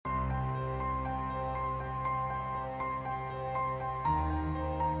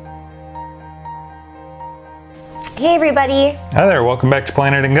Hey everybody, Hi there, welcome back to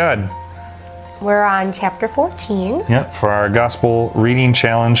Planet and God. we're on chapter 14. Yep, for our gospel reading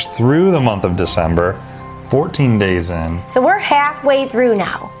challenge through the month of December, 14 days in. So we're halfway through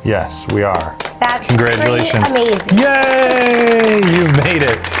now. Yes, we are. That's Congratulations. pretty amazing. Yay! You made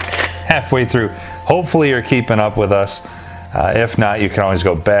it halfway through. Hopefully you're keeping up with us. If not, you can always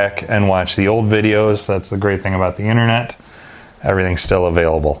go back and watch the old videos. That's the great thing about the internet. Everything's still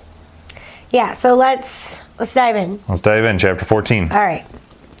available. Yeah, so let's dive in. Let's dive in, chapter 14. All right.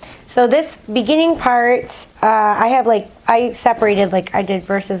 So this beginning part, I separated, I did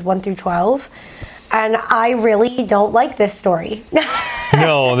verses 1 through 12. And I really don't like this story.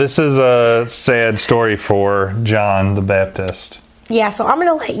 No, this is a sad story for John the Baptist. Yeah, so I'm going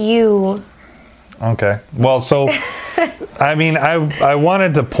to let you... Okay. Well, so, I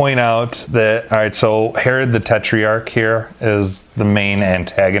wanted to point out that, all right, so Herod the Tetrarch here is the main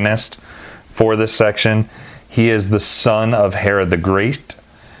antagonist for this section. He is the son of Herod the Great,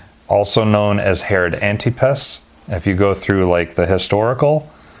 also known as Herod Antipas. If you go through, the historical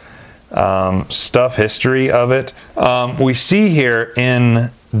history of it, we see here in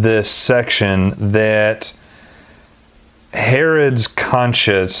this section that Herod's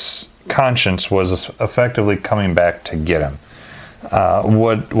conscience was effectively coming back to get him.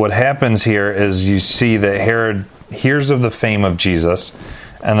 What happens here is you see that Herod hears of the fame of Jesus,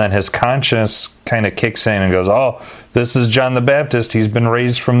 and then his conscience kind of kicks in and goes, oh, this is John the Baptist. He's been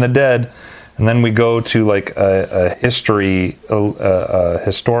raised from the dead. And then we go to a historical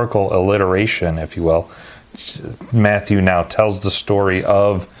alliteration, if you will. Matthew now tells the story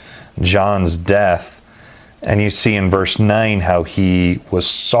of John's death. And you see in verse 9 how he was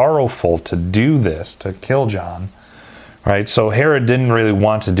sorrowful to do this, to kill John. Right? So Herod didn't really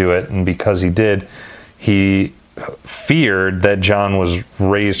want to do it. And because he did, he feared that John was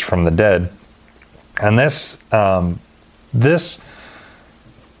raised from the dead. And this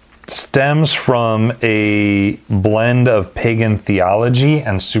stems from a blend of pagan theology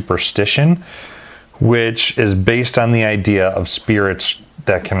and superstition, which is based on the idea of spirits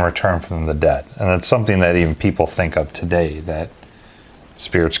that can return from the dead. And that's something that even people think of today, that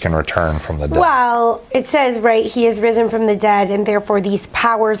spirits can return from the dead. Well, it says, right, he is risen from the dead, and therefore these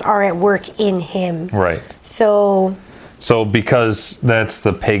powers are at work in him. Right. So because that's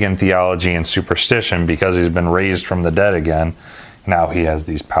the pagan theology and superstition, because he's been raised from the dead again, now he has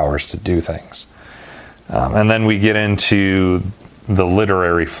these powers to do things. And then we get into the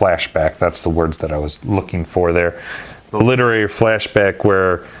literary flashback. That's the words that I was looking for there. The literary flashback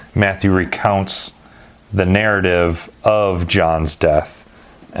where Matthew recounts the narrative of John's death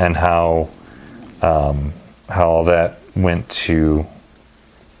and how that went to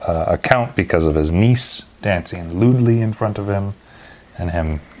account because of his niece dancing lewdly in front of him and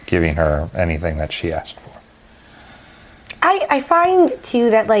him giving her anything that she asked for. I find, too,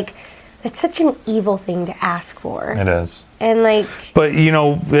 that, it's such an evil thing to ask for. It is. And, But,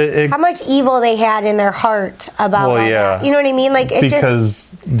 how much evil they had in their heart about all that. You know what I mean?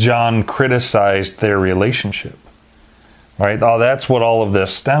 Because John criticized their relationship. Right? Oh, that's what all of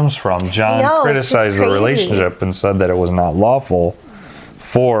this stems from. John criticized the relationship and said that it was not lawful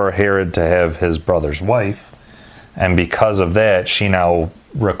for Herod to have his brother's wife. And because of that, she now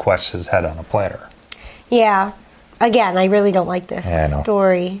requests his head on a platter. Yeah. Again, I really don't like this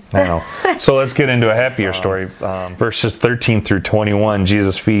story. I know. So let's get into a happier story. Verses 13 through 21,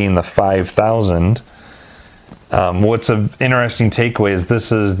 Jesus feeding the 5,000. What's an interesting takeaway is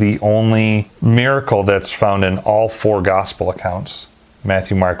this is the only miracle that's found in all four gospel accounts.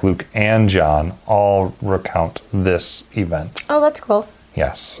 Matthew, Mark, Luke, and John all recount this event. Oh, that's cool.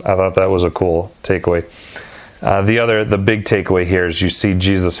 Yes, I thought that was a cool takeaway. The big takeaway here is you see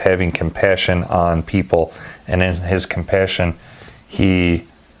Jesus having compassion on people, and in his compassion, he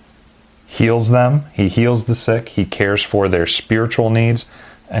heals them, he heals the sick, he cares for their spiritual needs,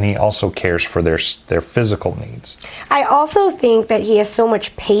 and he also cares for their physical needs. I also think that he has so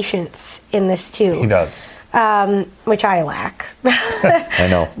much patience in this, too. He does. Which I lack. I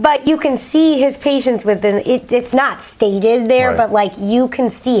know. But you can see his patience within it. It's not stated there, right. But you can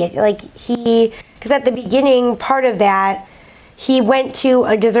see it. Because at the beginning, part of that, he went to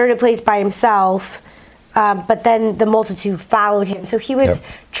a deserted place by himself, but then the multitude followed him. So he was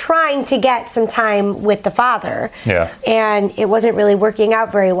trying to get some time with the Father. Yeah. And it wasn't really working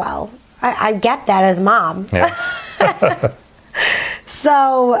out very well. I get that as mom. Yeah.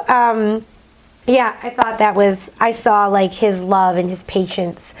 So, yeah, I thought that was, I saw his love and his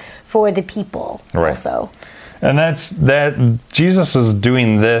patience for the people also. And that Jesus is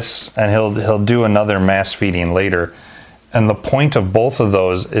doing this, and he'll do another mass feeding later. And the point of both of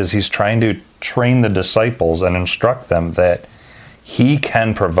those is he's trying to train the disciples and instruct them that he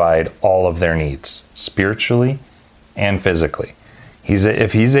can provide all of their needs, spiritually and physically.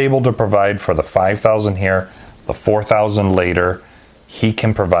 If he's able to provide for the 5,000 here, the 4,000 later, he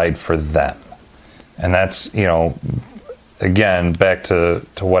can provide for them. And that's, again, back to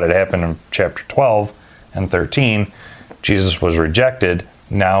what had happened in chapter 12 and 13. Jesus was rejected.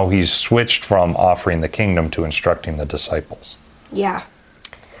 Now he's switched from offering the kingdom to instructing the disciples. Yeah.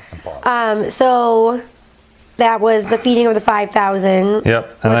 So that was the feeding of the 5,000.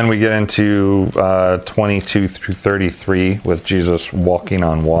 Yep. And then we get into 22 through 33 with Jesus walking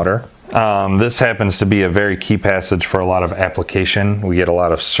on water. This happens to be a very key passage for a lot of application. We get a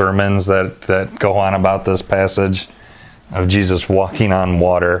lot of sermons that go on about this passage of Jesus walking on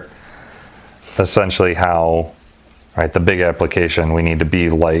water. Essentially how, right, the big application, we need to be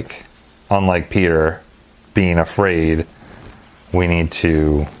unlike Peter, being afraid, we need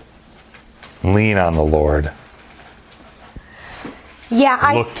to lean on the Lord.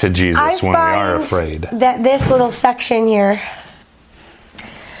 Yeah, look to Jesus when we are afraid. That this little section here.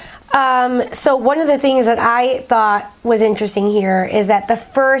 So one of the things that I thought was interesting here is that the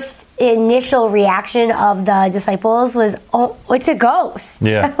first initial reaction of the disciples was, "Oh, it's a ghost."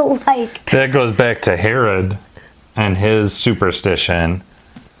 Yeah, that goes back to Herod and his superstition.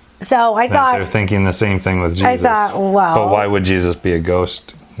 So I thought they're thinking the same thing with Jesus. I thought, well, but why would Jesus be a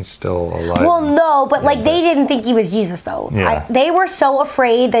ghost? He's still alive. Well, no, but they didn't think he was Jesus, though. Yeah. They were so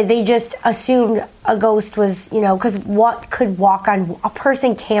afraid that they just assumed a ghost was, because a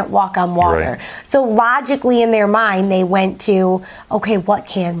person can't walk on water. Right. So logically in their mind, they went to, okay, what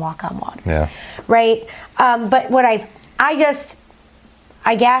can walk on water? Yeah. Right? But what I guess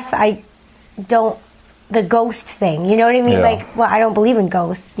I don't, the ghost thing, you know what I mean? Yeah. I don't believe in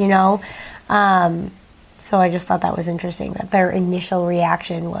ghosts, So I just thought that was interesting that their initial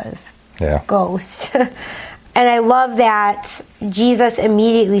reaction was ghost. And I love that Jesus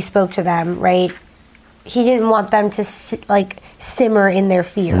immediately spoke to them, right? He didn't want them to simmer in their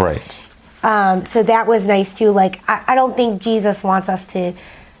fear. Right. So that was nice too. I don't think Jesus wants us to,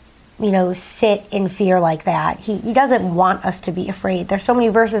 sit in fear like that. He doesn't want us to be afraid. There's so many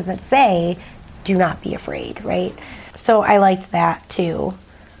verses that say, do not be afraid, right? So I liked that too.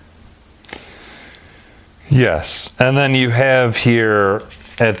 Yes. And then you have here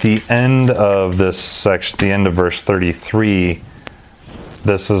at the end of this section, the end of verse 33,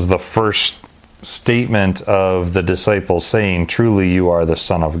 this is the first statement of the disciples saying, "Truly you are the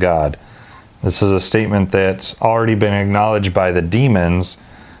Son of God." This is a statement that's already been acknowledged by the demons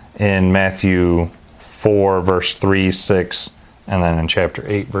in Matthew 4, verse 3, 6, and then in chapter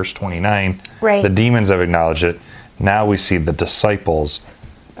 8, verse 29. Right. The demons have acknowledged it. Now we see the disciples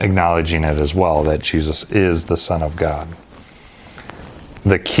acknowledging it as well, that Jesus is the Son of God.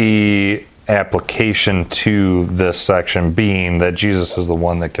 The key application to this section being that Jesus is the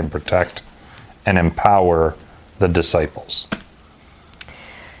one that can protect and empower the disciples.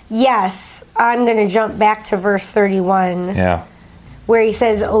 Yes, I'm going to jump back to verse 31. Yeah. Where he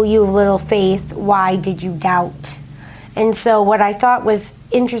says, "Oh, you of little faith, why did you doubt?" And so what I thought was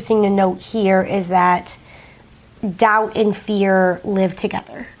interesting to note here is that doubt and fear live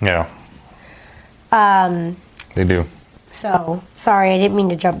together. Yeah. They do. So, sorry, I didn't mean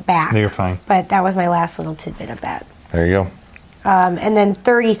to jump back. No, you're fine. But that was my last little tidbit of that. There you go. And then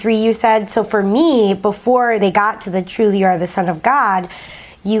 33, you said, so for me, before they got to the "truly you are the Son of God,"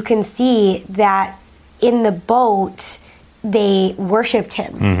 you can see that in the boat, they worshipped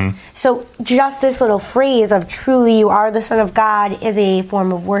him. Mm-hmm. So just this little phrase of "truly you are the Son of God" is a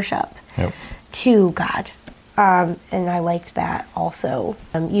form of worship to God. And I liked that also.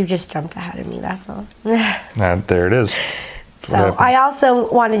 You just jumped ahead of me, that's all. There it is. So I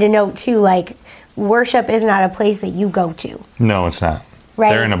also wanted to note too, worship is not a place that you go to. No, it's not.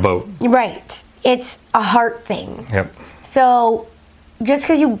 Right? They're in a boat. Right. It's a heart thing. Yep. So just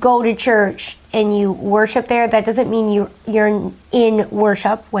because you go to church and you worship there, that doesn't mean you're in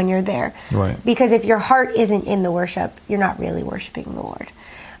worship when you're there. Right. Because if your heart isn't in the worship, you're not really worshiping the Lord.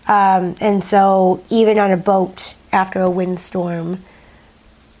 And so even on a boat after a windstorm,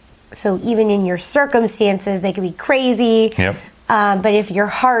 so even in your circumstances, they can be crazy. Yep. But if your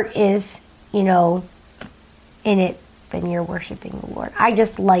heart is, in it, then you're worshiping the Lord. I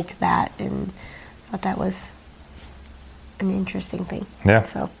just liked that and thought that was an interesting thing. Yeah.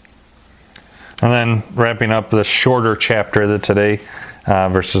 So. And then wrapping up the shorter chapter today,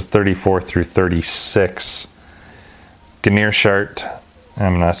 verses 34 through 36. Genirshart.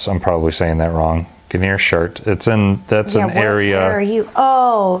 I'm probably saying that wrong. Genirshart. That's an area. Where are you?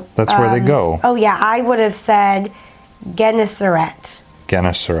 Oh. That's where they go. Oh yeah, I would have said Gennesaret.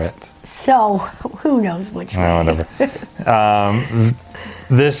 Gennesaret. So, who knows which way? Whatever.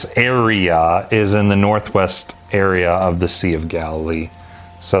 This area is in the northwest area of the Sea of Galilee.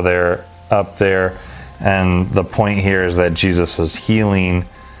 So they're up there. And the point here is that Jesus is healing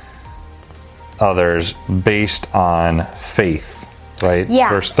others based on faith, right? Yeah.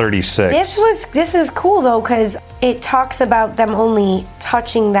 Verse 36. This is cool though, because it talks about them only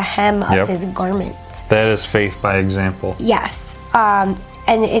touching the hem of his garment. That is faith by example. Yes. And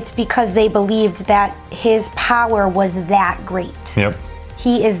it's because they believed that his power was that great. Yep.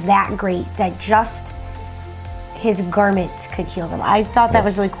 He is that great that just his garment could heal them. I thought that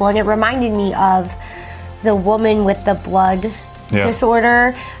was really cool. And it reminded me of the woman with the blood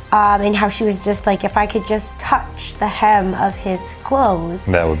disorder, and how she was just like, if I could just touch the hem of his clothes,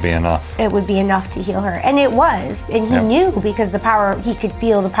 that would be enough. It would be enough to heal her. And it was. And he knew, because the power, he could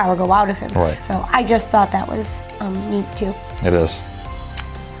feel the power go out of him. Right. So I just thought that was neat too. It is.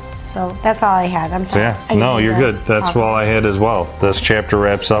 So that's all I had. I'm sorry. So no, you're good. That's all I had as well. This chapter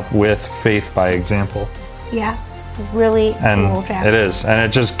wraps up with faith by example. Yeah. Really cool chapter. It is, and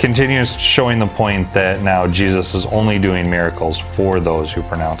it just continues showing the point that now Jesus is only doing miracles for those who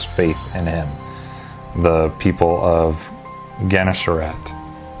pronounce faith in him, the people of Gennesaret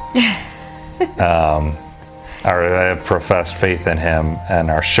have professed faith in him and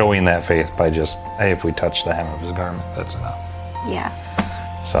are showing that faith by just, hey, if we touch the hem of his garment, that's enough. Yeah.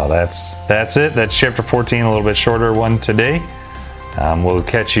 So that's it. That's chapter 14, a little bit shorter one today. We'll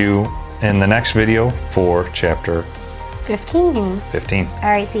catch you in the next video for chapter 15. All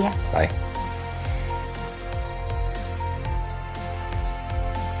right, see ya. Bye.